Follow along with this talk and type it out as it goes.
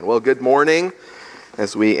Well, good morning.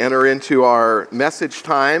 As we enter into our message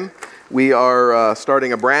time, we are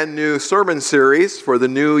starting a brand new sermon series for the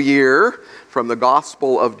new year from the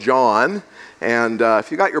Gospel of John. And if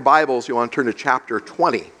you got your Bibles, you want to turn to chapter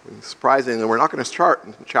 20. Surprisingly, we're not going to start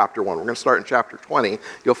in chapter 1. We're going to start in chapter 20.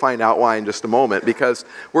 You'll find out why in just a moment, because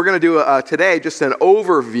we're going to do today just an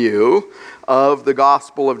overview of the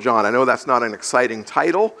Gospel of John. I know that's not an exciting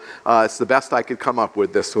title. It's the best I could come up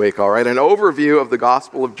with this week, all right? An overview of the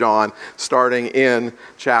Gospel of John starting in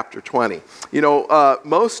chapter 20. You know,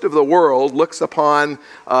 most of the world looks upon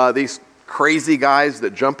these crazy guys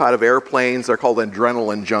that jump out of airplanes. They're called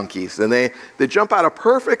adrenaline junkies, and they jump out of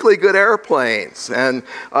perfectly good airplanes, and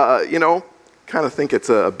kind of think it's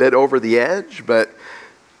a bit over the edge, but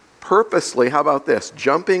purposely, how about this,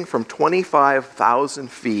 jumping from 25,000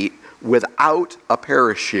 feet without a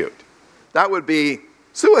parachute? That would be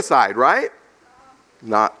suicide, right?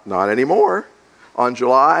 Not anymore. On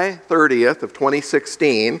July 30th of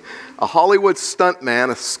 2016, a Hollywood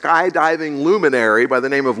stuntman, a skydiving luminary by the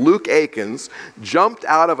name of Luke Aikens, jumped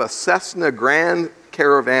out of a Cessna Grand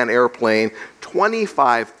Caravan airplane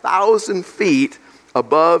 25,000 feet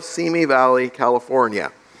above Simi Valley,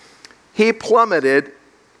 California. He plummeted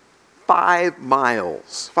 5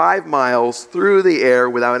 miles through the air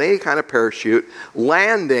without any kind of parachute,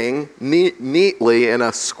 landing neatly in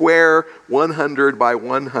a square 100 by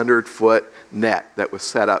 100 foot net that was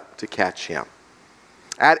set up to catch him.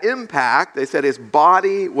 At impact, they said his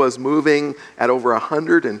body was moving at over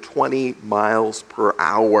 120 miles per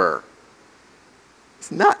hour.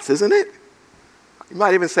 It's nuts, isn't it? You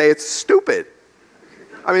might even say it's stupid.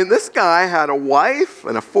 I mean, this guy had a wife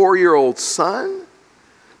and a 4-year-old son,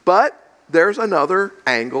 but there's another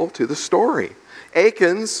angle to the story.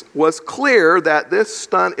 Aikens was clear that this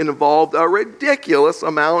stunt involved a ridiculous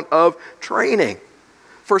amount of training.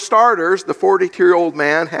 For starters, the 42-year-old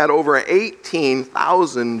man had over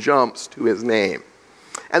 18,000 jumps to his name.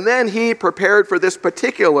 And then he prepared for this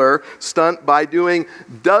particular stunt by doing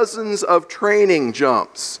dozens of training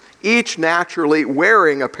jumps, each naturally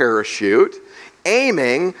wearing a parachute,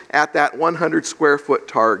 aiming at that 100 square foot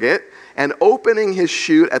target, and opening his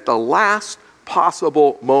chute at the last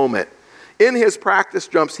possible moment. In his practice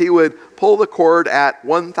jumps, he would pull the cord at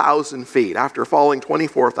 1,000 feet. After falling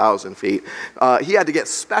 24,000 feet, he had to get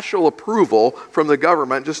special approval from the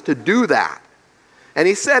government just to do that. And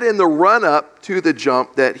he said in the run-up to the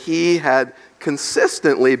jump that he had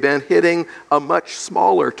consistently been hitting a much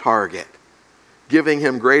smaller target, giving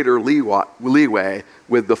him greater leeway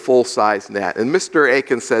with the full-size net. And Mr.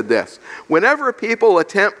 Aikens said this: whenever people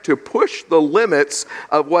attempt to push the limits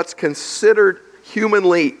of what's considered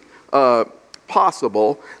humanly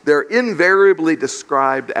possible, they're invariably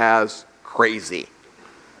described as crazy.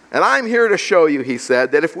 And I'm here to show you, he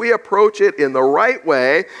said, that if we approach it in the right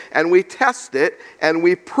way and we test it and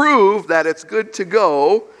we prove that it's good to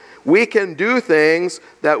go, we can do things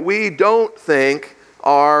that we don't think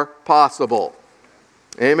are possible.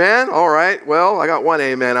 Amen? All right. Well, I got one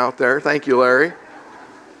amen out there. Thank you, Larry.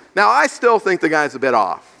 Now, I still think the guy's a bit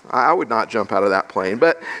off. I would not jump out of that plane.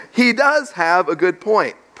 But he does have a good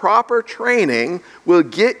point. Proper training will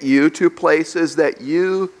get you to places that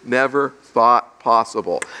you never thought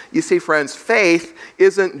possible. You see, friends, faith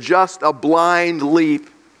isn't just a blind leap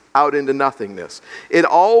out into nothingness. It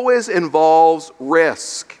always involves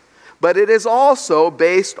risk. But it is also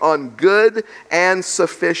based on good and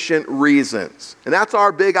sufficient reasons. And that's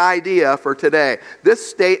our big idea for today. This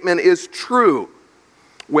statement is true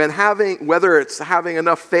whether it's having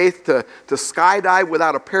enough faith to skydive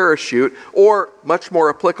without a parachute, or much more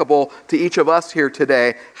applicable to each of us here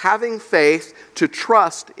today, having faith to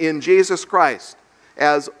trust in Jesus Christ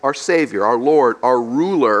as our Savior, our Lord, our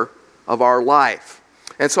ruler of our life.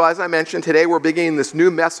 And so, as I mentioned, today we're beginning this new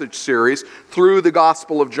message series through the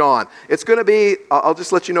Gospel of John. It's going to be, I'll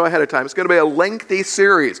just let you know ahead of time, it's going to be a lengthy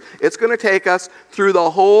series. It's going to take us through the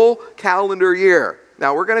whole calendar year.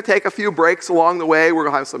 Now, we're going to take a few breaks along the way. We're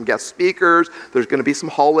going to have some guest speakers. There's going to be some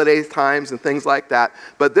holiday times and things like that.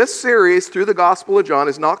 But this series through the Gospel of John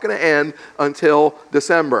is not going to end until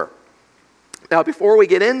December. Now, before we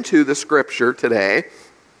get into the scripture today,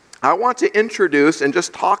 I want to introduce and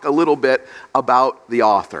just talk a little bit about the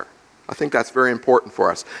author. I think that's very important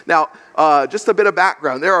for us. Now, just a bit of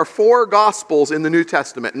background. There are 4 Gospels in the New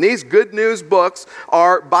Testament, and these good news books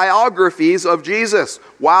are biographies of Jesus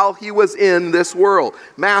while he was in this world.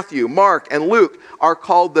 Matthew, Mark, and Luke are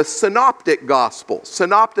called the Synoptic Gospels.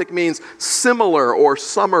 Synoptic means similar or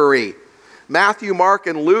summary. Matthew, Mark,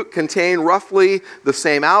 and Luke contain roughly the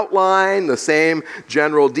same outline, the same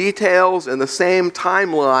general details, and the same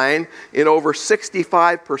timeline in over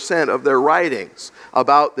 65% of their writings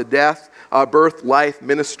about the death, birth, life,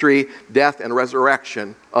 ministry, death, and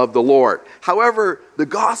resurrection of the Lord. However, the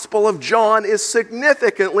Gospel of John is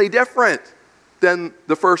significantly different than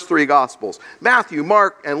the first three Gospels. Matthew,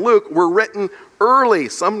 Mark, and Luke were written early,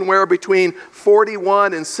 somewhere between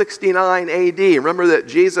 41 and 69 AD. Remember that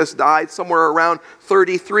Jesus died somewhere around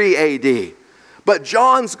 33 AD. But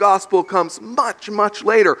John's Gospel comes much, much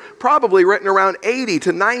later, probably written around 80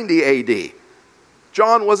 to 90 AD.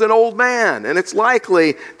 John was an old man, and it's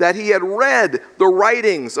likely that he had read the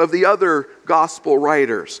writings of the other gospel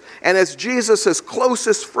writers. And as Jesus'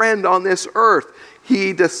 closest friend on this earth,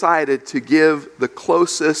 he decided to give the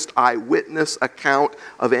closest eyewitness account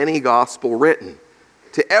of any gospel written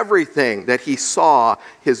to everything that he saw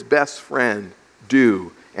his best friend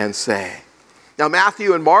do and say. Now,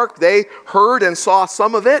 Matthew and Mark, they heard and saw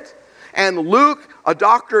some of it. And Luke, a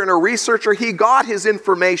doctor and a researcher, he got his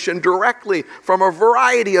information directly from a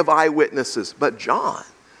variety of eyewitnesses. But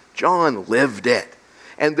John lived it.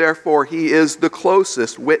 And therefore, he is the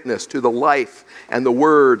closest witness to the life and the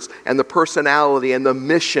words and the personality and the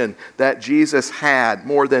mission that Jesus had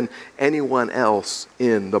more than anyone else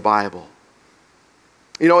in the Bible.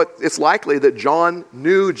 You know, it's likely that John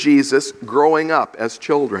knew Jesus growing up as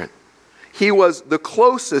children. He was the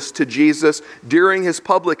closest to Jesus during his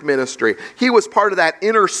public ministry. He was part of that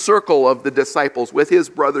inner circle of the disciples with his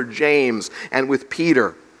brother James and with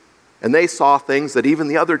Peter. And they saw things that even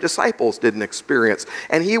the other disciples didn't experience.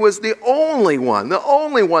 And he was the only one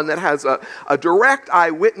that has a direct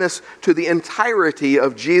eyewitness to the entirety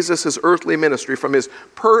of Jesus' earthly ministry, from his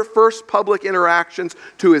first public interactions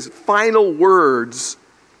to his final words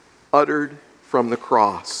uttered from the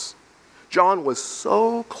cross. John was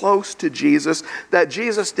so close to Jesus that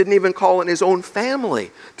Jesus didn't even call in his own family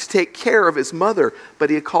to take care of his mother, but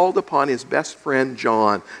he called upon his best friend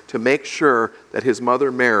John to make sure that his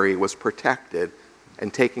mother Mary was protected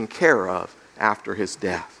and taken care of after his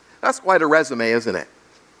death. That's quite a resume, isn't it?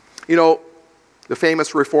 You know, the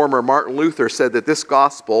famous reformer Martin Luther said that this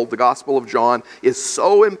gospel, the Gospel of John, is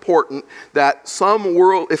so important that if some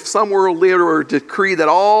world leader were to decree that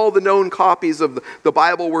all the known copies of the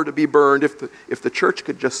Bible were to be burned, if the church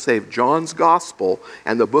could just save John's Gospel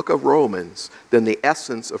and the book of Romans, then the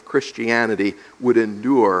essence of Christianity would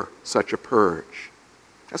endure such a purge.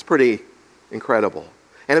 That's pretty incredible.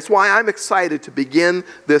 And it's why I'm excited to begin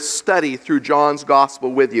this study through John's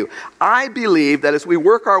Gospel with you. I believe that as we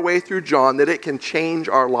work our way through John, that it can change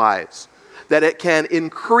our lives, that it can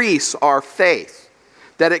increase our faith,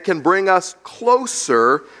 that it can bring us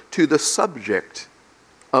closer to the subject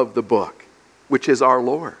of the book, which is our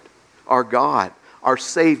Lord, our God, our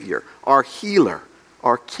Savior, our healer,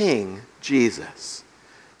 our King, Jesus.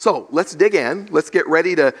 So let's dig in. Let's get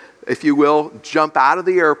ready to, if you will, jump out of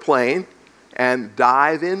the airplane and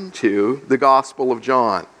dive into the Gospel of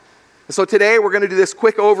John. And so today we're going to do this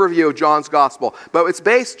quick overview of John's Gospel, but it's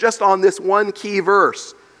based just on this one key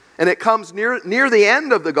verse. And it comes near the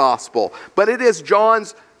end of the Gospel, but it is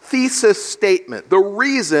John's thesis statement, the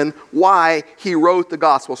reason why he wrote the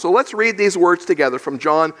Gospel. So let's read these words together from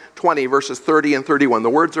John 20, verses 30 and 31. The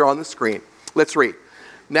words are on the screen. Let's read.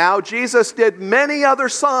 Now Jesus did many other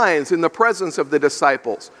signs in the presence of the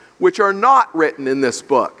disciples, which are not written in this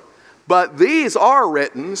book. But these are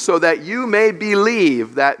written so that you may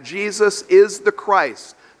believe that Jesus is the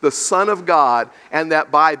Christ, the Son of God, and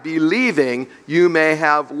that by believing you may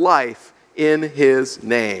have life in his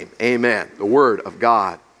name. Amen. The Word of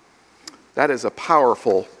God. That is a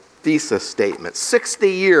powerful thesis statement. 60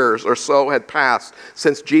 years or so had passed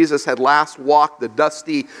since Jesus had last walked the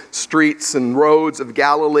dusty streets and roads of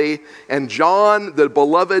Galilee, and John, the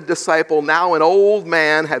beloved disciple, now an old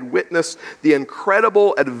man, had witnessed the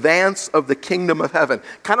incredible advance of the kingdom of heaven,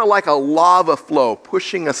 kind of like a lava flow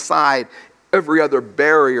pushing aside every other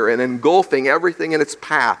barrier and engulfing everything in its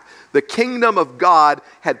path. The kingdom of God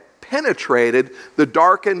had penetrated the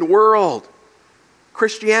darkened world.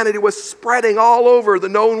 Christianity was spreading all over the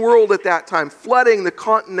known world at that time, flooding the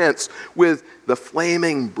continents with the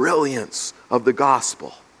flaming brilliance of the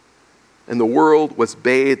gospel. And the world was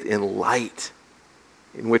bathed in light,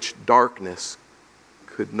 in which darkness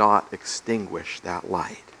could not extinguish that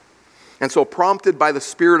light. And so, prompted by the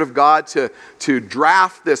Spirit of God to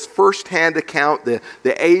draft this first-hand account, the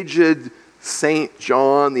aged Saint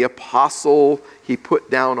John, the apostle, he put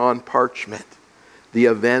down on parchment the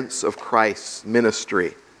events of Christ's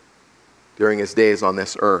ministry during his days on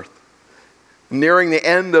this earth. Nearing the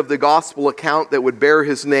end of the gospel account that would bear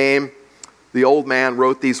his name, the old man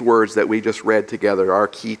wrote these words that we just read together, our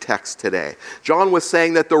key text today. John was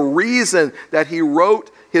saying that the reason that he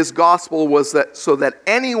wrote his gospel was that so that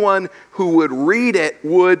anyone who would read it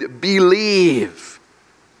would believe.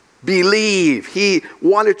 Believe. He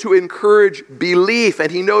wanted to encourage belief,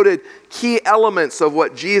 and he noted key elements of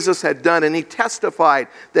what Jesus had done, and he testified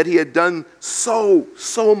that he had done so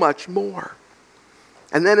much more.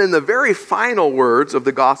 And then in the very final words of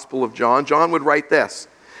the Gospel of John, John would write this: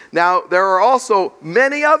 "Now there are also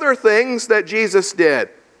many other things that Jesus did.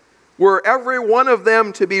 Were every one of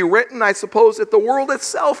them to be written, I suppose that the world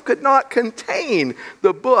itself could not contain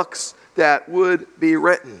the books that would be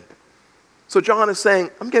written." So John is saying,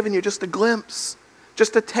 I'm giving you just a glimpse,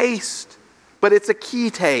 just a taste, but it's a key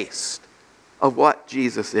taste of what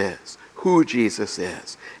Jesus is, who Jesus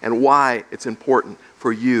is, and why it's important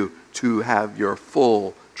for you to have your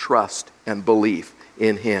full trust and belief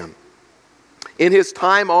in him. In his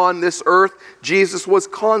time on this earth, Jesus was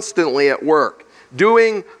constantly at work,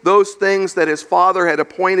 doing those things that his Father had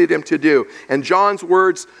appointed him to do. And John's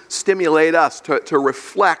words stimulate us to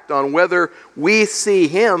reflect on whether we see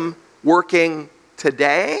him working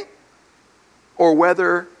today or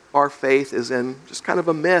whether our faith is in just kind of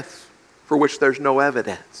a myth for which there's no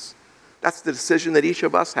evidence. That's the decision that each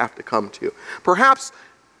of us have to come to. Perhaps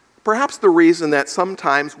the reason that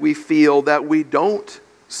sometimes we feel that we don't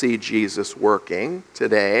see Jesus working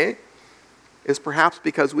today is perhaps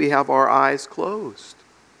because we have our eyes closed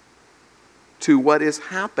to what is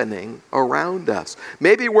happening around us.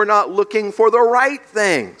 Maybe we're not looking for the right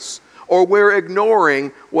things, or we're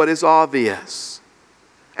ignoring what is obvious.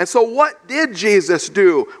 And so what did Jesus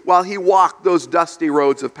do while he walked those dusty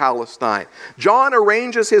roads of Palestine? John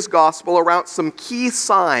arranges his gospel around some key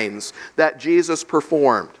signs that Jesus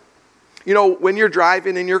performed. You know, when you're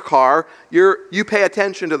driving in your car, you pay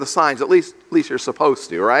attention to the signs. At least you're supposed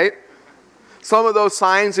to, right? Some of those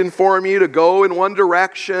signs inform you to go in one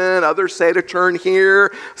direction. Others say to turn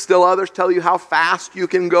here. Still others tell you how fast you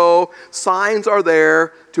can go. Signs are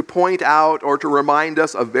there to point out or to remind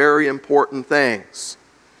us of very important things.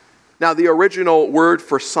 Now, the original word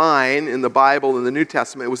for sign in the Bible in the New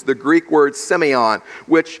Testament was the Greek word semeion,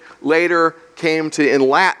 which later came to, in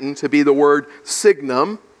Latin, to be the word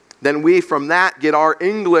signum. Then we from that get our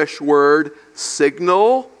English word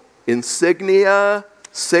signal, insignia,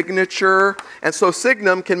 signature. And so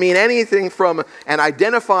signum can mean anything from an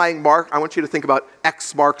identifying mark. I want you to think about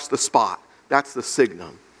X marks the spot. That's the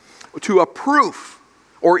signum. To a proof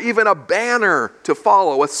or even a banner to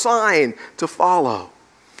follow, a sign to follow.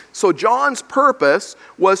 So John's purpose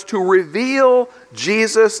was to reveal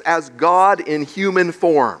Jesus as God in human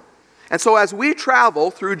form. And so as we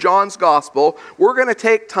travel through John's gospel, we're going to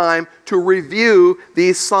take time to review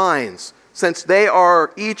these signs, since they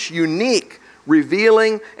are each unique,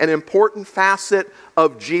 revealing an important facet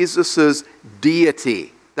of Jesus'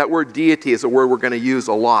 deity. That word deity is a word we're going to use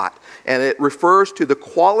a lot. And it refers to the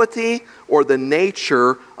quality or the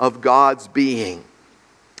nature of God's being.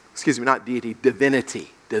 Excuse me, not deity,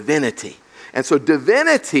 divinity. Divinity. And so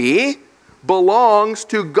divinity belongs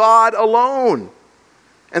to God alone.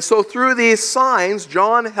 And so through these signs,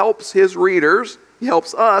 John helps his readers, he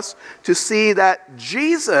helps us to see that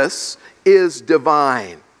Jesus is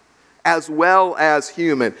divine as well as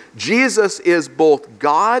human. Jesus is both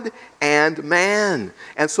God and man.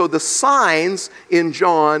 And so the signs in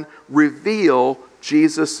John reveal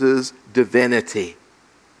Jesus' divinity.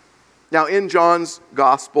 Now, in John's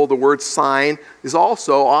gospel, the word sign is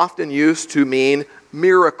also often used to mean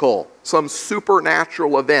miracle, some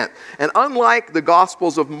supernatural event. And unlike the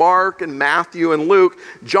gospels of Mark and Matthew and Luke,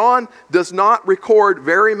 John does not record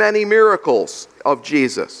very many miracles of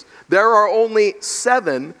Jesus. There are only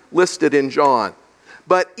 7 listed in John,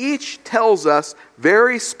 but each tells us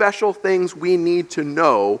very special things we need to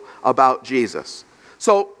know about Jesus.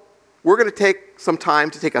 So we're going to take some time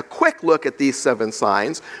to take a quick look at these 7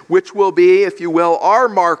 signs, which will be, if you will, our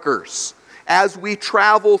markers as we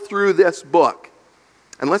travel through this book.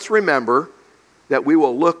 And let's remember that we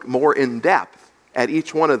will look more in depth at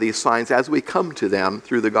each one of these signs as we come to them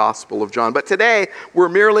through the Gospel of John. But today, we're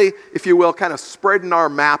merely, if you will, kind of spreading our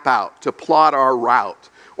map out to plot our route,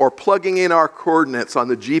 or plugging in our coordinates on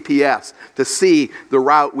the GPS to see the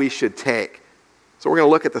route we should take. So we're going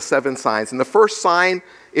to look at the 7 signs. And the first sign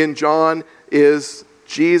in John is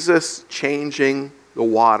Jesus changing the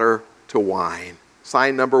water to wine.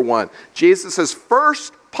 Sign number 1. Jesus'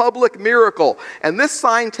 first public miracle. And this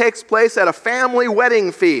sign takes place at a family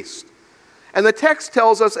wedding feast. And the text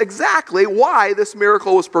tells us exactly why this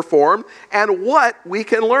miracle was performed and what we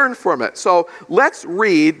can learn from it. So let's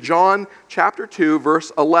read John chapter 2,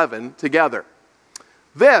 verse 11 together.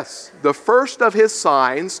 This, the first of his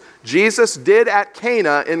signs, Jesus did at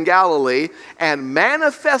Cana in Galilee and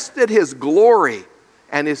manifested his glory,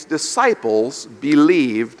 and his disciples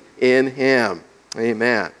believed in him.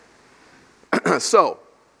 Amen. So,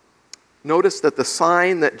 notice that the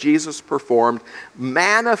sign that Jesus performed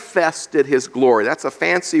manifested his glory. That's a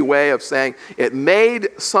fancy way of saying it made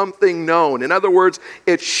something known. In other words,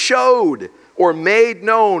 it showed or made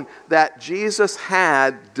known that Jesus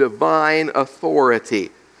had divine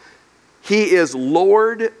authority. He is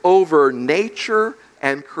Lord over nature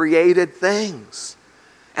and created things.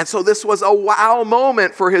 And so this was a wow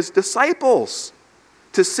moment for his disciples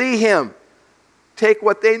to see him take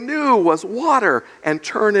what they knew was water and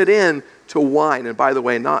turn it into wine. And by the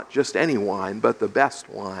way, not just any wine, but the best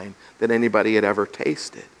wine that anybody had ever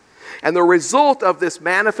tasted. And the result of this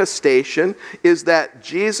manifestation is that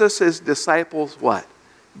Jesus' disciples, what?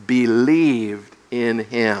 Believed in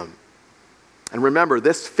him. And remember,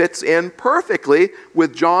 this fits in perfectly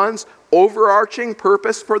with John's overarching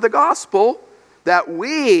purpose for the gospel, that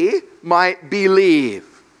we might believe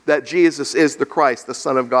that Jesus is the Christ, the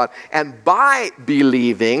Son of God, and by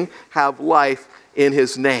believing have life in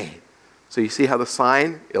his name. So you see how the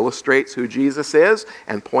sign illustrates who Jesus is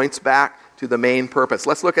and points back to the main purpose.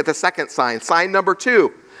 Let's look at the second sign. Sign number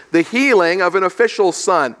 2, the healing of an official's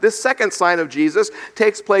son. This second sign of Jesus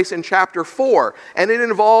takes place in chapter 4, and it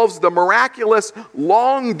involves the miraculous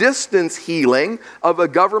long-distance healing of a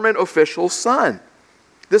government official's son.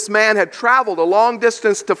 This man had traveled a long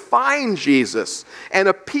distance to find Jesus and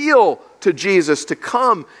appeal to Jesus to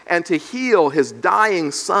come and to heal his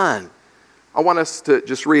dying son. I want us to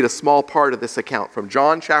just read a small part of this account from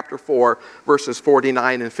John chapter 4, verses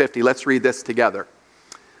 49 and 50. Let's read this together.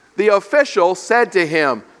 The official said to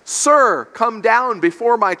him, "Sir, come down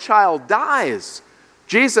before my child dies."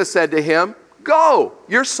 Jesus said to him, "Go,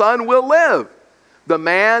 your son will live." The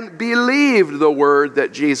man believed the word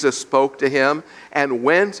that Jesus spoke to him and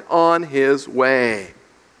went on his way.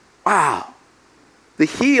 Wow. The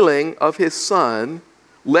healing of his son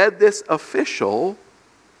led this official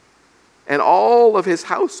and all of his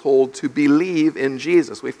household to believe in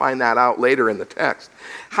Jesus. We find that out later in the text.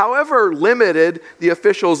 However limited the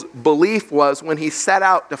official's belief was when he set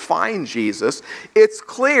out to find Jesus, it's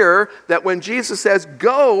clear that when Jesus says,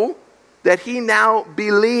 "Go," that he now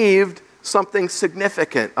believed something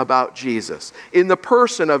significant about Jesus in the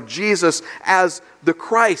person of Jesus as the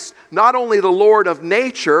Christ, not only the Lord of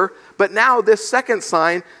nature, but now this second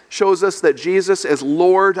sign shows us that Jesus is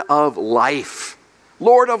Lord of life.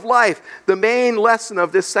 Lord of life. The main lesson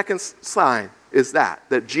of this second sign is that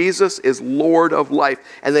Jesus is Lord of life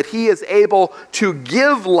and that he is able to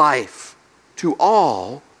give life to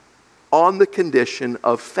all on the condition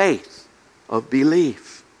of faith, of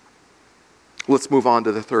belief. Let's move on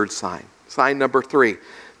to the third sign. Sign number 3,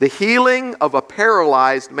 the healing of a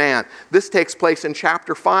paralyzed man. This takes place in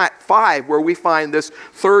chapter 5, where we find this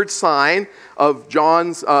third sign of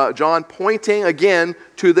John pointing again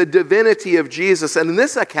to the divinity of Jesus. And in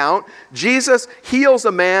this account, Jesus heals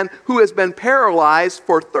a man who has been paralyzed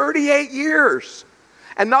for 38 years.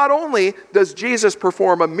 And not only does Jesus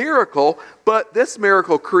perform a miracle, but this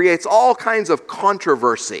miracle creates all kinds of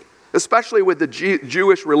controversy, especially with the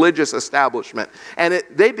Jewish religious establishment. And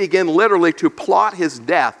they begin literally to plot his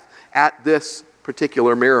death at this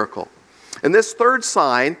particular miracle. And this third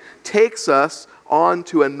sign takes us on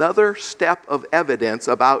to another step of evidence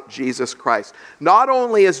about Jesus Christ. Not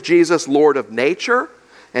only is Jesus Lord of nature,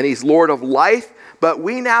 and he's Lord of life, but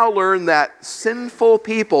we now learn that sinful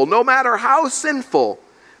people, no matter how sinful,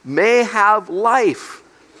 may have life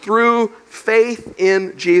through faith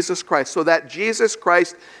in Jesus Christ, so that Jesus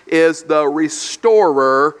Christ is the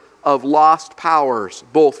restorer of lost powers,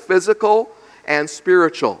 both physical and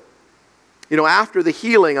spiritual. You know, after the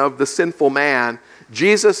healing of the sinful man,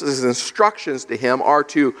 Jesus' instructions to him are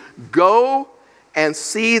to go and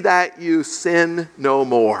see that you sin no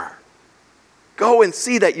more. Go and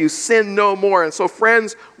see that you sin no more. And so,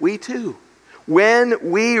 friends, we too,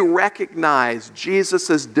 when we recognize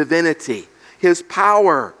Jesus' divinity, his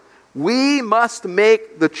power, we must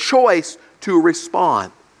make the choice to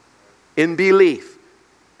respond in belief.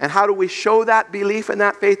 And how do we show that belief and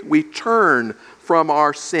that faith? We turn from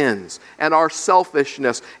our sins and our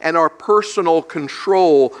selfishness and our personal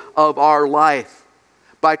control of our life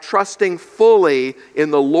by trusting fully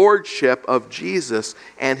in the lordship of Jesus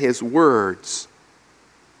and his words.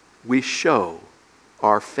 We show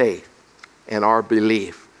our faith and our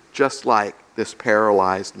belief, just like this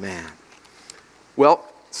paralyzed man. Well,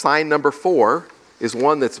 sign number 4 is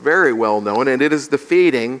one that's very well known, and it is the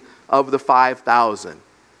feeding of the 5,000.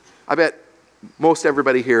 I bet most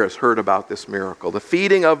everybody here has heard about this miracle, the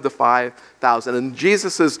feeding of the 5,000. And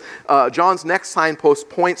John's next signpost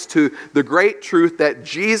points to the great truth that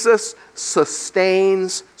Jesus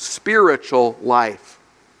sustains spiritual life.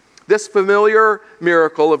 This familiar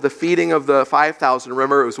miracle of the feeding of the 5,000,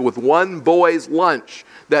 remember, it was with one boy's lunch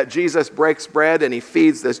that Jesus breaks bread and he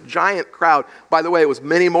feeds this giant crowd. By the way, it was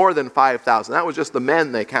many more than 5,000. That was just the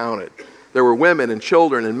men they counted. There were women and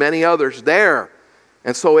children and many others there.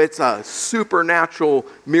 And so it's a supernatural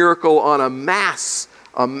miracle on a mass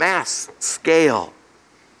scale.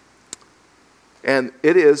 And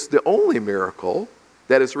it is the only miracle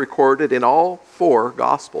that is recorded in all 4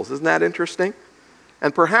 Gospels. Isn't that interesting?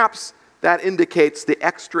 And perhaps that indicates the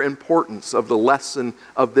extra importance of the lesson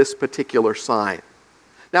of this particular sign.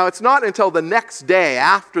 Now, it's not until the next day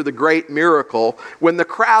after the great miracle, when the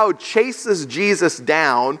crowd chases Jesus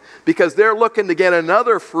down because they're looking to get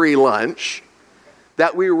another free lunch,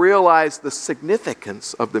 that we realize the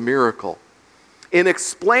significance of the miracle. In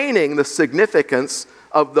explaining the significance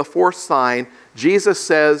of the 4th sign, Jesus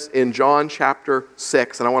says in John chapter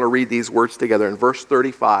 6, and I want to read these words together in verse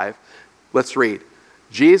 35. Let's read.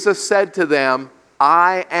 Jesus said to them,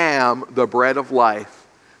 I am the bread of life.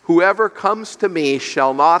 Whoever comes to me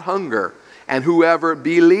shall not hunger, and whoever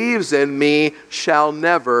believes in me shall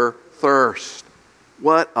never thirst.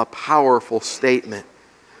 What a powerful statement.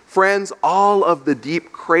 Friends, all of the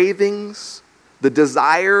deep cravings, the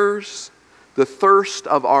desires, the thirst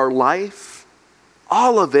of our life,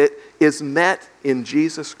 all of it is met in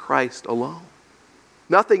Jesus Christ alone.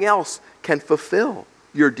 Nothing else can fulfill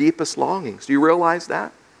your deepest longings. Do you realize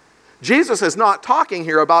that? Jesus is not talking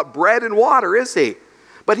here about bread and water, is he?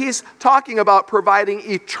 But he's talking about providing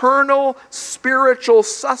eternal spiritual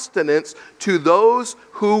sustenance to those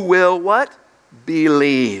who will what?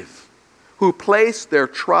 Believe. Who place their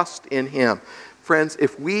trust in him. Friends,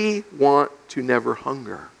 if we want to never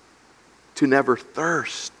hunger, to never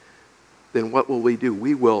thirst, then what will we do?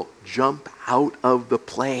 We will jump out of the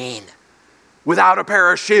plane without a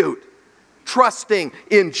parachute, trusting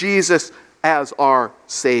in Jesus as our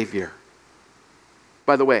Savior.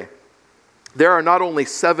 By the way, there are not only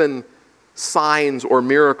 7 signs or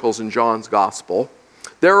miracles in John's Gospel,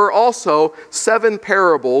 there are also 7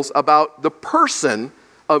 parables about the person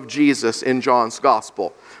of Jesus in John's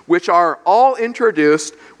Gospel, which are all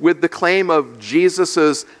introduced with the claim of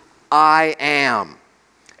Jesus's I am.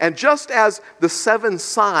 And just as the 7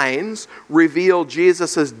 signs reveal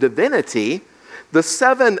Jesus's divinity, the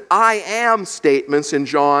 7 I am statements in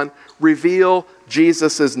John reveal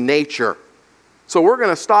Jesus's nature. So we're going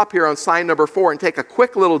to stop here on sign number 4 and take a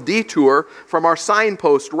quick little detour from our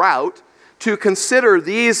signpost route to consider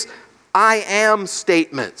these I am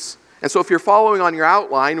statements. And so if you're following on your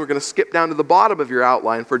outline, we're going to skip down to the bottom of your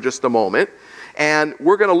outline for just a moment. And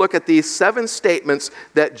we're going to look at these 7 statements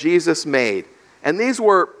that Jesus made. And these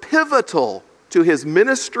were pivotal to his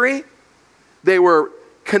ministry. They were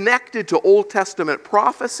connected to Old Testament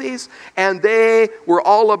prophecies. And they were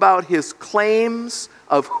all about his claims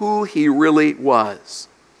of who he really was.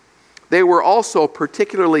 They were also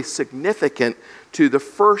particularly significant to the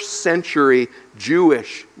first century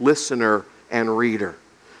Jewish listener and reader.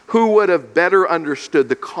 Who would have better understood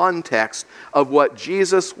the context of what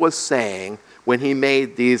Jesus was saying when he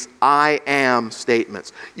made these I am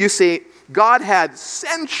statements? You see, God had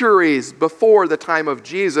centuries before the time of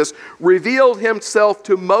Jesus revealed himself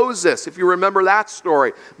to Moses. If you remember that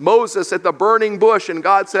story, Moses at the burning bush, and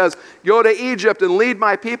God says, go to Egypt and lead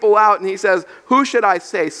my people out. And he says, who should I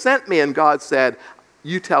say sent me? And God said,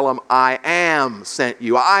 you tell him, I am sent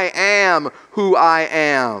you. I am who I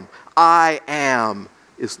am. I am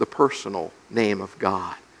is the personal name of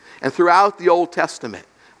God. And throughout the Old Testament,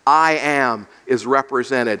 I am is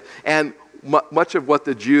represented. And much of what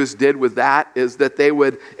the Jews did with that is that they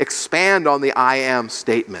would expand on the I am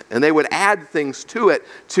statement. And they would add things to it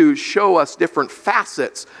to show us different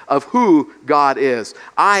facets of who God is.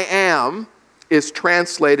 I am is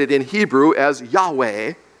translated in Hebrew as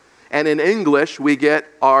Yahweh. And in English, we get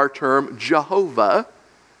our term Jehovah.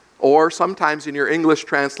 Or sometimes in your English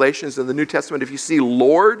translations in the New Testament, if you see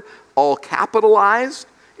Lord all capitalized,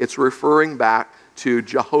 it's referring back to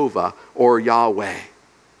Jehovah or Yahweh.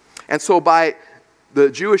 And so by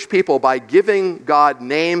the Jewish people, by giving God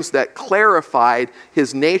names that clarified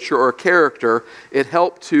his nature or character, it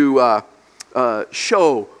helped to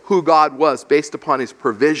show who God was based upon his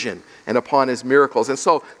provision and upon his miracles. And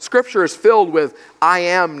so Scripture is filled with I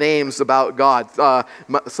am names about God.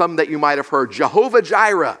 Some that you might have heard, Jehovah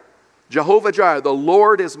Jireh. Jehovah Jireh, the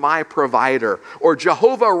Lord is my provider. Or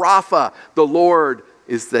Jehovah Rapha, the Lord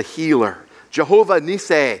is the healer. Jehovah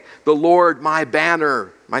Nissi, the Lord my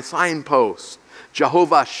banner, my signpost.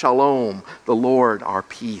 Jehovah Shalom, the Lord our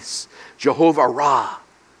peace. Jehovah Ra,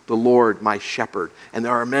 the Lord my shepherd. And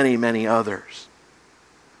there are many, many others.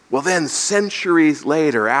 Well, then centuries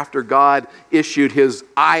later, after God issued his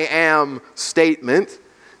I am statement,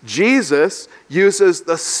 Jesus uses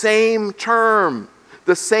the same term,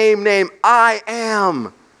 the same name, I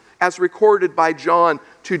am, as recorded by John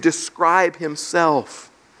to describe himself.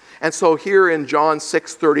 And so here in John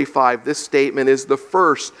 6:35, this statement is the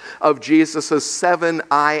first of Jesus' 7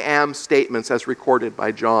 I am statements as recorded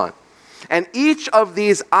by John. And each of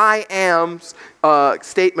these I am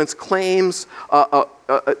statements claims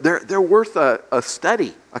they're worth a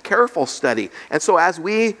study, a careful study. And so as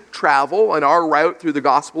we travel on our route through the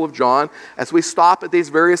Gospel of John, as we stop at these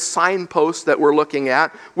various signposts that we're looking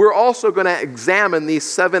at, we're also going to examine these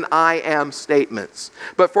 7 I am statements.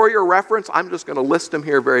 But for your reference, I'm just going to list them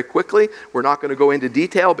here very quickly. We're not going to go into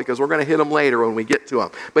detail because we're going to hit them later when we get to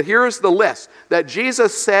them. But here's the list that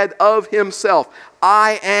Jesus said of himself.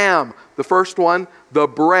 I am, the first one, the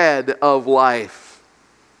bread of life.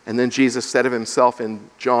 And then Jesus said of himself in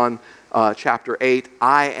John chapter 8,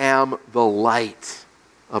 I am the light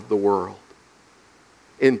of the world.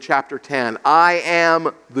 In chapter 10, I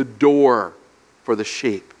am the door for the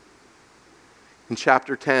sheep. In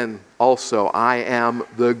chapter 10 also, I am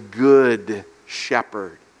the good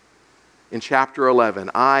shepherd. In chapter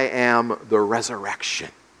 11, I am the resurrection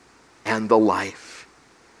and the life.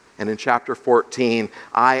 And in chapter 14,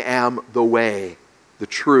 I am the way, the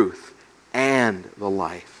truth, and the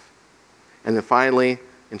life. And then finally,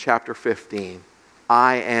 in chapter 15,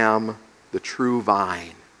 I am the true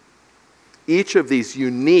vine. Each of these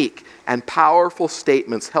unique and powerful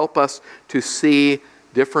statements help us to see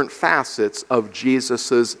different facets of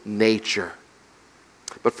Jesus' nature.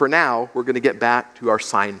 But for now, we're going to get back to our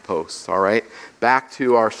signposts, all right? Back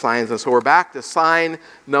to our signs. And so we're back to sign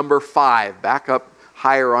number 5. Back up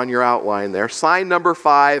higher on your outline there. Sign number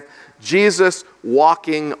 5, Jesus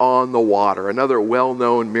walking on the water, another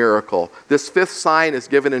well-known miracle. This 5th sign is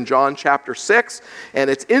given in John chapter 6, and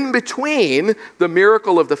it's in between the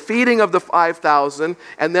miracle of the feeding of the 5,000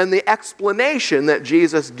 and then the explanation that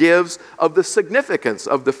Jesus gives of the significance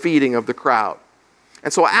of the feeding of the crowd.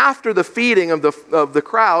 And so after the feeding of the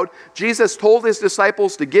crowd, Jesus told his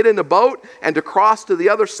disciples to get in a boat and to cross to the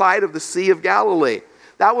other side of the Sea of Galilee.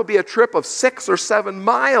 That would be a trip of 6 or 7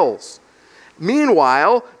 miles.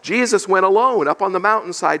 Meanwhile, Jesus went alone up on the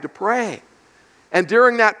mountainside to pray. And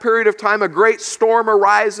during that period of time, a great storm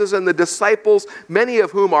arises, and the disciples, many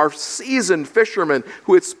of whom are seasoned fishermen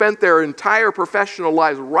who had spent their entire professional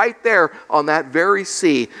lives right there on that very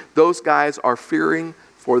sea, those guys are fearing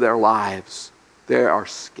for their lives. They are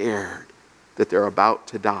scared that they're about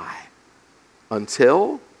to die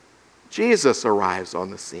until Jesus arrives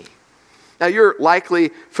on the scene. Now, you're likely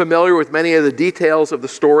familiar with many of the details of the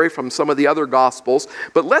story from some of the other Gospels,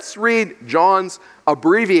 but let's read John's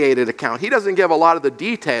abbreviated account. He doesn't give a lot of the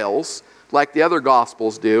details like the other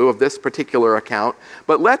Gospels do of this particular account,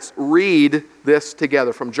 but let's read this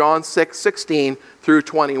together from John 6:16 through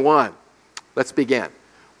 21. Let's begin.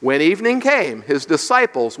 When evening came, his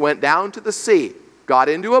disciples went down to the sea, got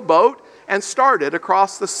into a boat, and started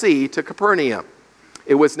across the sea to Capernaum.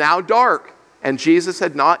 It was now dark, and Jesus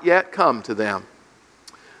had not yet come to them.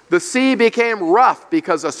 The sea became rough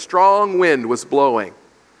because a strong wind was blowing.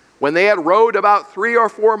 When they had rowed about 3 or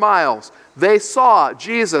 4 miles, they saw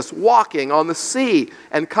Jesus walking on the sea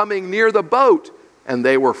and coming near the boat, and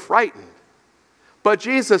they were frightened. But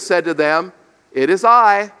Jesus said to them, "It is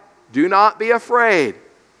I, do not be afraid."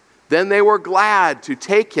 Then they were glad to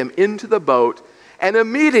take him into the boat, and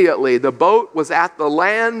immediately the boat was at the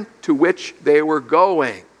land to which they were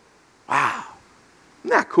going. Wow.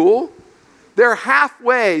 Isn't that cool? They're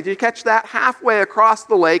halfway, did you catch that? Halfway across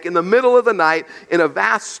the lake in the middle of the night in a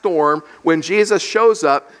vast storm when Jesus shows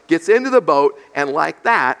up, gets into the boat, and like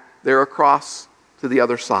that, they're across to the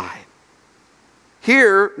other side.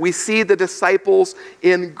 Here we see the disciples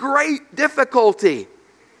in great difficulty.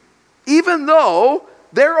 Even though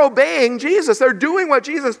they're obeying Jesus, they're doing what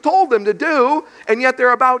Jesus told them to do, and yet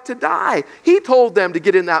they're about to die. He told them to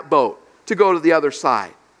get in that boat, to go to the other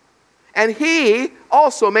side. And he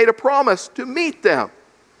also made a promise to meet them.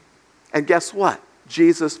 And guess what?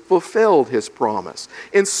 Jesus fulfilled his promise.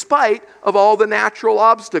 In spite of all the natural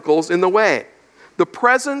obstacles in the way, the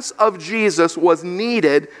presence of Jesus was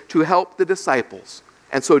needed to help the disciples.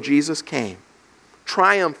 And so Jesus came,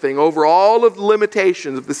 triumphing over all of the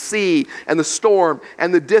limitations of the sea and the storm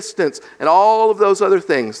and the distance and all of those other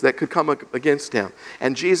things that could come against him.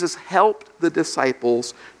 And Jesus helped the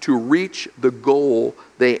disciples to reach the goal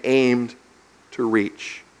they aimed to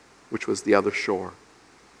reach, which was the other shore.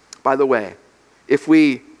 By the way, if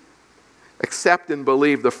we accept and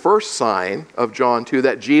believe the first sign of John 2,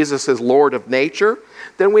 that Jesus is Lord of nature,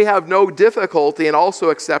 then we have no difficulty in also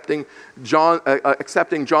accepting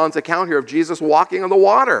John's account here of Jesus walking on the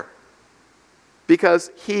water, because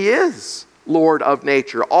he is Lord of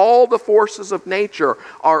nature. All the forces of nature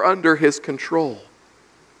are under his control.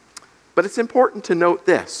 But it's important to note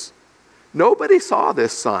this. Nobody saw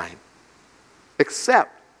this sign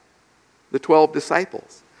except the 12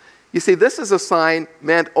 disciples. You see, this is a sign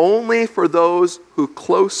meant only for those who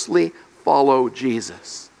closely follow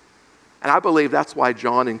Jesus. And I believe that's why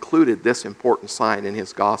John included this important sign in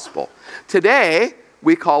his gospel. Today,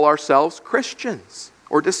 we call ourselves Christians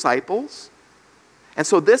or disciples. And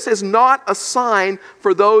so this is not a sign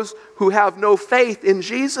for those who have no faith in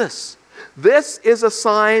Jesus. This is a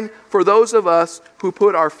sign for those of us who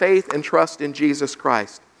put our faith and trust in Jesus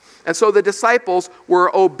Christ. And so the disciples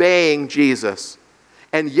were obeying Jesus.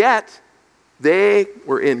 And yet, they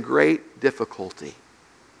were in great difficulty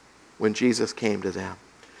when Jesus came to them.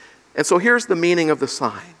 And so here's the meaning of the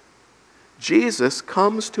sign. Jesus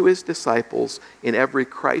comes to his disciples in every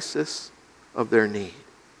crisis of their need.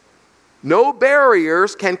 No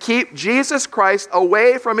barriers can keep Jesus Christ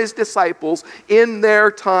away from his disciples in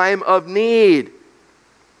their time of need. Do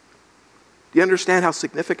you understand how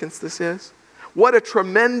significant this is? What a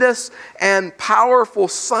tremendous and powerful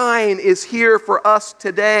sign is here for us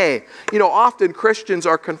today. You know, often Christians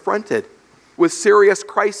are confronted with serious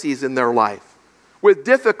crises in their life, with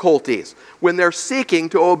difficulties when they're seeking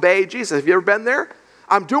to obey Jesus. Have you ever been there?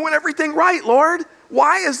 I'm doing everything right, Lord.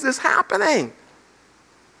 Why is this happening?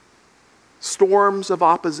 Storms of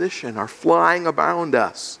opposition are flying around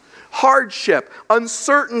us. Hardship,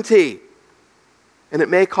 uncertainty. And it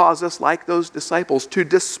may cause us, like those disciples, to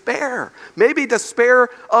despair. Maybe despair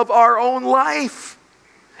of our own life.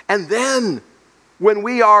 And then, when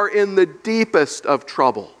we are in the deepest of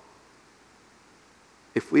trouble,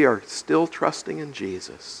 if we are still trusting in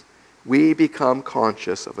Jesus, we become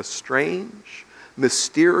conscious of a strange,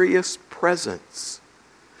 mysterious presence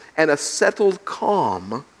and a settled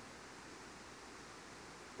calm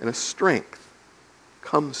and a strength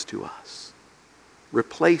comes to us,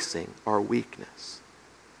 replacing our weakness.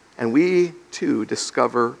 And we, too,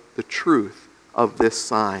 discover the truth of this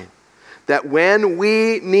sign. That when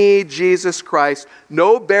we need Jesus Christ,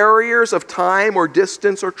 no barriers of time or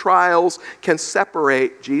distance or trials can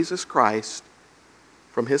separate Jesus Christ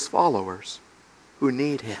from his followers who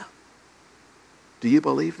need him. Do you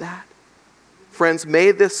believe that? Friends,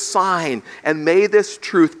 may this sign and may this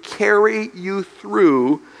truth carry you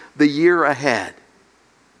through the year ahead.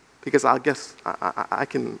 Because I guess I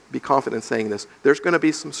can be confident saying this. There's going to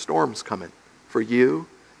be some storms coming for you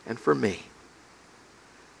and for me.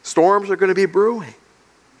 Storms are going to be brewing.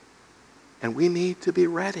 And we need to be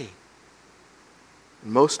ready.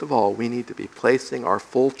 And most of all, we need to be placing our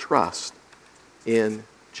full trust in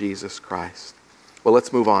Jesus Christ. Well,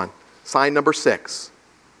 let's move on. Sign number 6.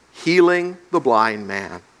 Healing the blind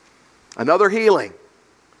man. Another healing.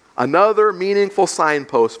 Another meaningful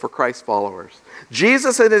signpost for Christ's followers.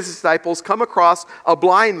 Jesus and his disciples come across a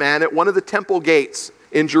blind man at one of the temple gates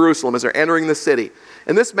in Jerusalem as they're entering the city.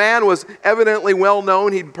 And this man was evidently well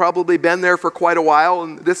known. He'd probably been there for quite a while.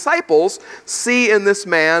 And the disciples see in this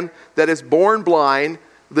man that is born blind,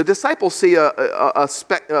 the disciples see a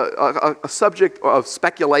subject of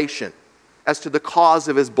speculation as to the cause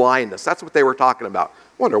of his blindness. That's what they were talking about.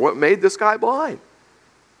 Wonder what made this guy blind?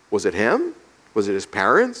 Was it him? Was it his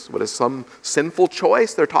parents? Was it some sinful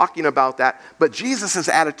choice? They're talking about that. But Jesus'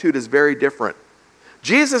 attitude is very different.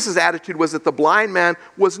 Jesus' attitude was that the blind man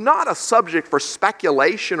was not a subject for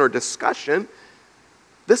speculation or discussion.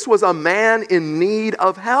 This was a man in need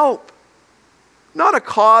of help. Not a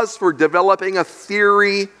cause for developing a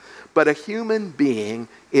theory, but a human being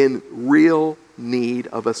in real need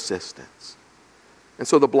of assistance. And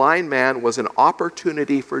so the blind man was an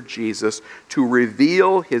opportunity for Jesus to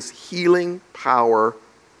reveal his healing power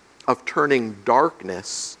of turning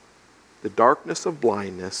darkness, the darkness of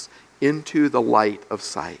blindness, into the light of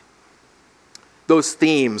sight. Those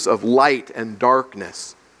themes of light and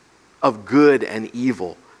darkness, of good and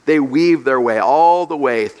evil, they weave their way all the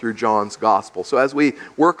way through John's gospel. So as we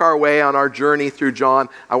work our way on our journey through John,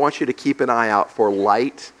 I want you to keep an eye out for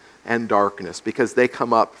light and darkness because they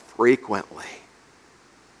come up frequently.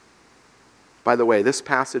 By the way, this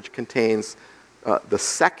passage contains the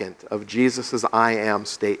second of Jesus' I am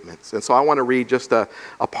statements. And so I want to read just a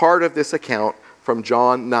part of this account from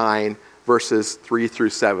John 9, verses 3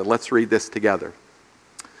 through 7. Let's read this together.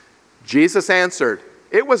 Jesus answered,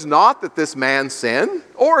 "It was not that this man sinned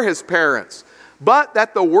or his parents, but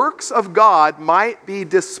that the works of God might be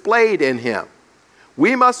displayed in him.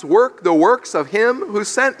 We must work the works of him who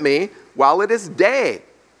sent me while it is day.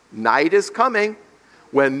 Night is coming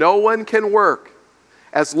when no one can work.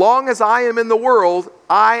 As long as I am in the world,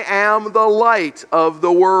 I am the light of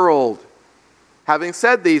the world." Having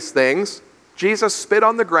said these things, Jesus spit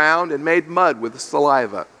on the ground and made mud with the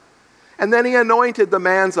saliva. And then he anointed the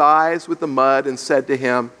man's eyes with the mud and said to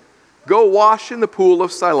him, "Go wash in the pool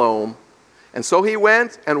of Siloam." And so he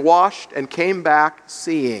went and washed and came back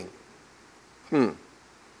seeing. Man,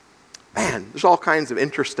 there's all kinds of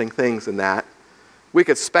interesting things in that. We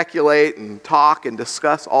could speculate and talk and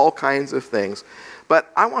discuss all kinds of things.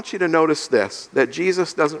 But I want you to notice this, that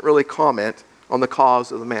Jesus doesn't really comment on the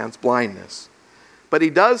cause of the man's blindness. But he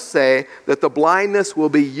does say that the blindness will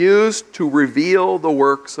be used to reveal the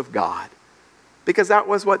works of God. Because that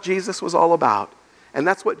was what Jesus was all about. And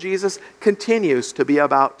that's what Jesus continues to be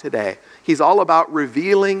about today. He's all about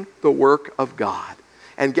revealing the work of God.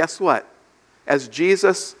 And guess what? As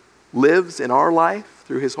Jesus lives in our life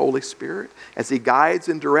through his Holy Spirit, as he guides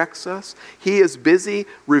and directs us, he is busy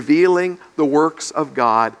revealing the works of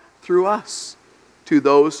God through us to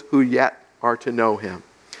those who yet are to know him.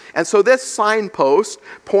 And so this signpost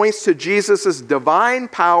points to Jesus' divine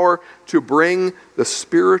power to bring the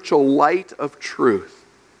spiritual light of truth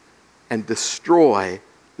and destroy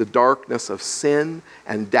the darkness of sin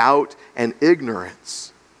and doubt and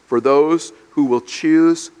ignorance for those who will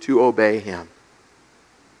choose to obey him.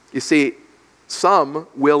 You see, some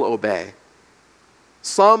will obey,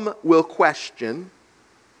 some will question,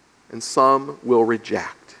 and some will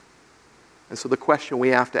reject. And so the question we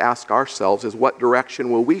have to ask ourselves is, what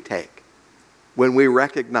direction will we take when we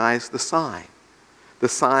recognize the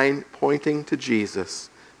sign pointing to Jesus,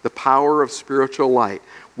 the power of spiritual light?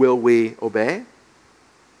 Will we obey?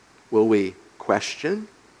 Will we question?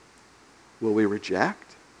 Will we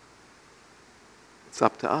reject? It's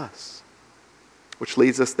up to us. Which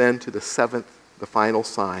leads us then to the seventh, the final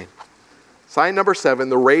sign. Sign number 7,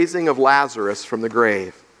 the raising of Lazarus from the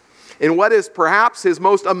grave. In what is perhaps his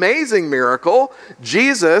most amazing miracle,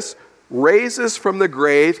 Jesus raises from the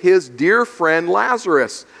grave his dear friend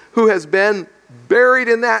Lazarus, who has been buried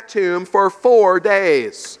in that tomb for 4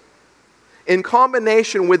 days. In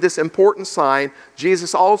combination with this important sign,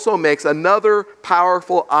 Jesus also makes another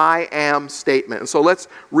powerful I am statement. And so let's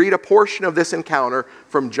read a portion of this encounter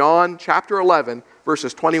from John chapter 11,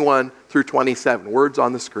 verses 21 through 27. Words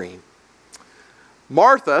on the screen.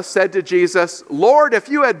 Martha said to Jesus, "Lord, if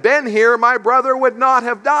you had been here, my brother would not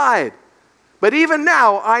have died. But even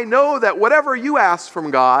now I know that whatever you ask from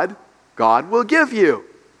God, God will give you."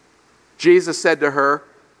 Jesus said to her,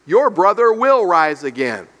 "Your brother will rise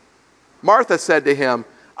again." Martha said to him,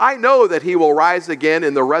 "I know that he will rise again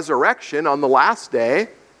in the resurrection on the last day."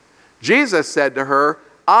 Jesus said to her,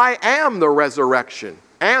 "I am the resurrection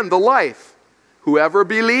and the life. Whoever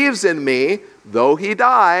believes in me, though he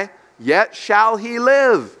die, yet shall he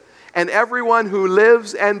live. And everyone who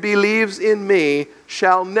lives and believes in me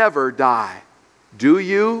shall never die. Do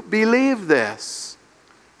you believe this?"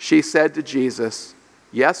 She said to Jesus,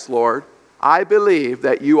 "Yes, Lord, I believe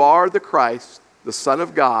that you are the Christ, the Son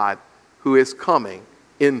of God, who is coming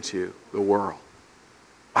into the world."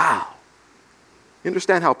 Wow. You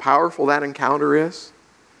understand how powerful that encounter is?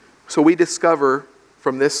 So we discover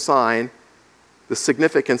from this sign, the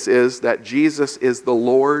significance is that Jesus is the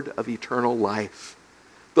Lord of eternal life.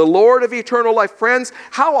 The Lord of eternal life. Friends,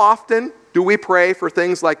 how often do we pray for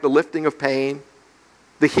things like the lifting of pain,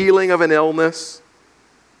 the healing of an illness?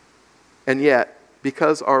 And yet,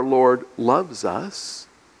 because our Lord loves us,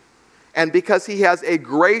 and because he has a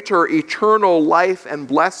greater eternal life and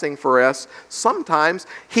blessing for us, sometimes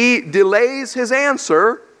he delays his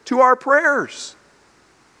answer to our prayers,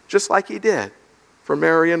 just like he did for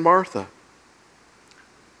Mary and Martha.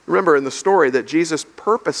 Remember in the story that Jesus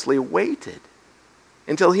purposely waited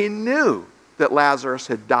until he knew that Lazarus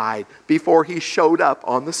had died before he showed up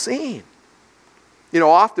on the scene. You know,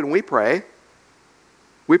 often we pray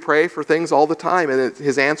for things all the time and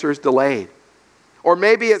his answer is delayed. Or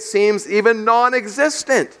maybe it seems even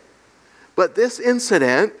non-existent. But this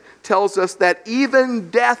incident tells us that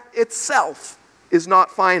even death itself is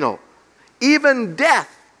not final. Even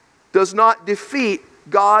death does not defeat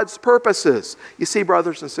God's purposes. You see,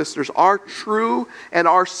 brothers and sisters, our true and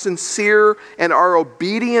our sincere and our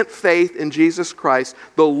obedient faith in Jesus Christ,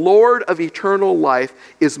 the Lord of eternal life,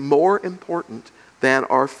 is more important than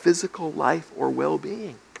our physical life or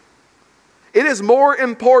well-being. It is more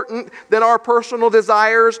important than our personal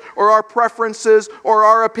desires or our preferences or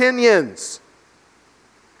our opinions.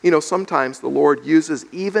 You know, sometimes the Lord uses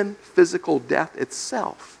even physical death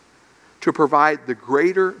itself to provide the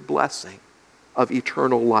greater blessing of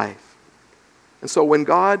eternal life. And so when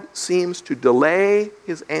God seems to delay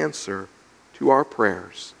his answer to our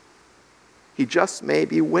prayers, he just may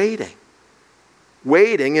be waiting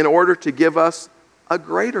in order to give us a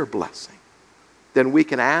greater blessing than we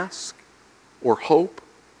can ask or hope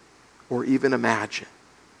or even imagine.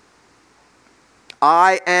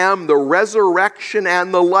 I am the resurrection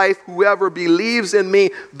and the life. Whoever believes in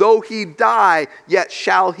me, though he die, yet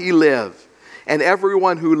shall he live. And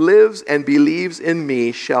everyone who lives and believes in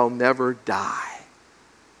me shall never die.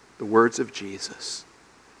 The words of Jesus.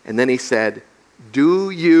 And then he said,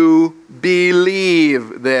 do you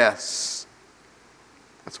believe this?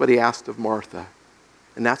 That's what he asked of Martha.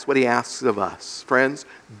 And that's what he asks of us. Friends,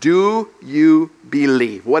 do you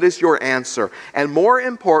believe? What is your answer? And more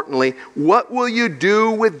importantly, what will you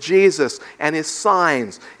do with Jesus and his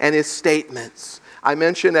signs and his statements? I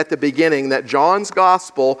mentioned at the beginning that John's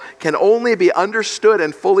gospel can only be understood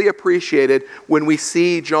and fully appreciated when we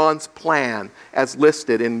see John's plan as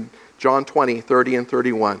listed in John 20, 30, and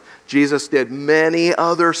 31. Jesus did many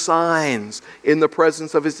other signs in the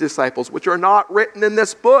presence of his disciples, which are not written in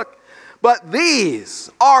this book. But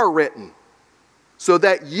these are written so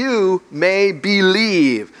that you may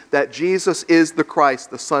believe that Jesus is the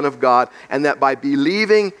Christ, the Son of God, and that by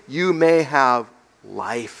believing you may have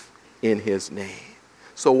life in his name.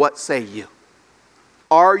 So what say you?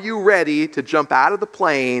 Are you ready to jump out of the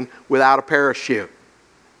plane without a parachute?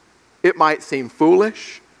 It might seem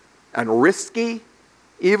foolish and risky,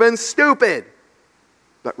 even stupid.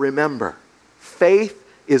 But remember, faith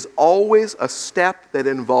is always a step that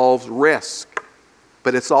involves risk,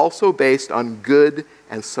 but it's also based on good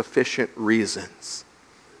and sufficient reasons.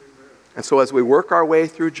 And so as we work our way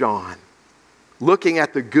through John, looking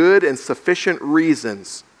at the good and sufficient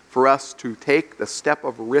reasons for us to take the step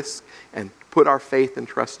of risk and put our faith and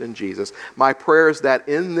trust in Jesus, my prayer is that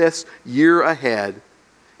in this year ahead,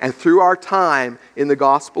 and through our time in the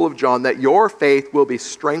Gospel of John, that your faith will be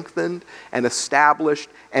strengthened and established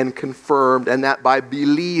and confirmed, and that by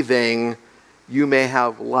believing you may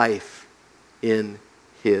have life in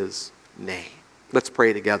his name. Let's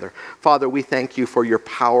pray together. Father, we thank you for your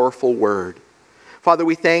powerful word. Father,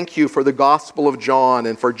 we thank you for the Gospel of John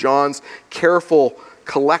and for John's careful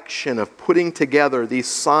collection of putting together these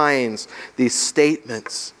signs, these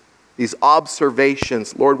statements, these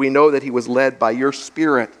observations. Lord, we know that he was led by your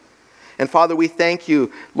Spirit. And Father, we thank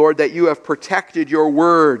you, Lord, that you have protected your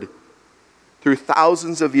word through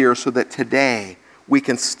thousands of years so that today we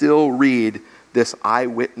can still read this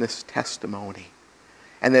eyewitness testimony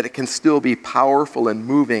and that it can still be powerful and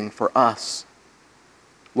moving for us,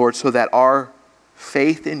 Lord, so that our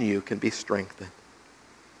faith in you can be strengthened.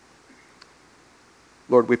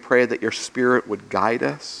 Lord, we pray that your Spirit would guide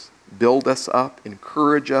us, build us up,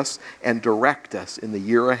 encourage us, and direct us in the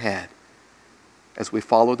year ahead as we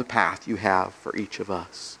follow the path you have for each of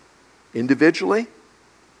us, individually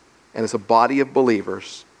and as a body of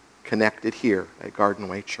believers connected here at Garden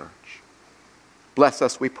Way Church. Bless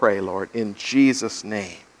us, we pray, Lord, in Jesus'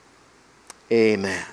 name. Amen.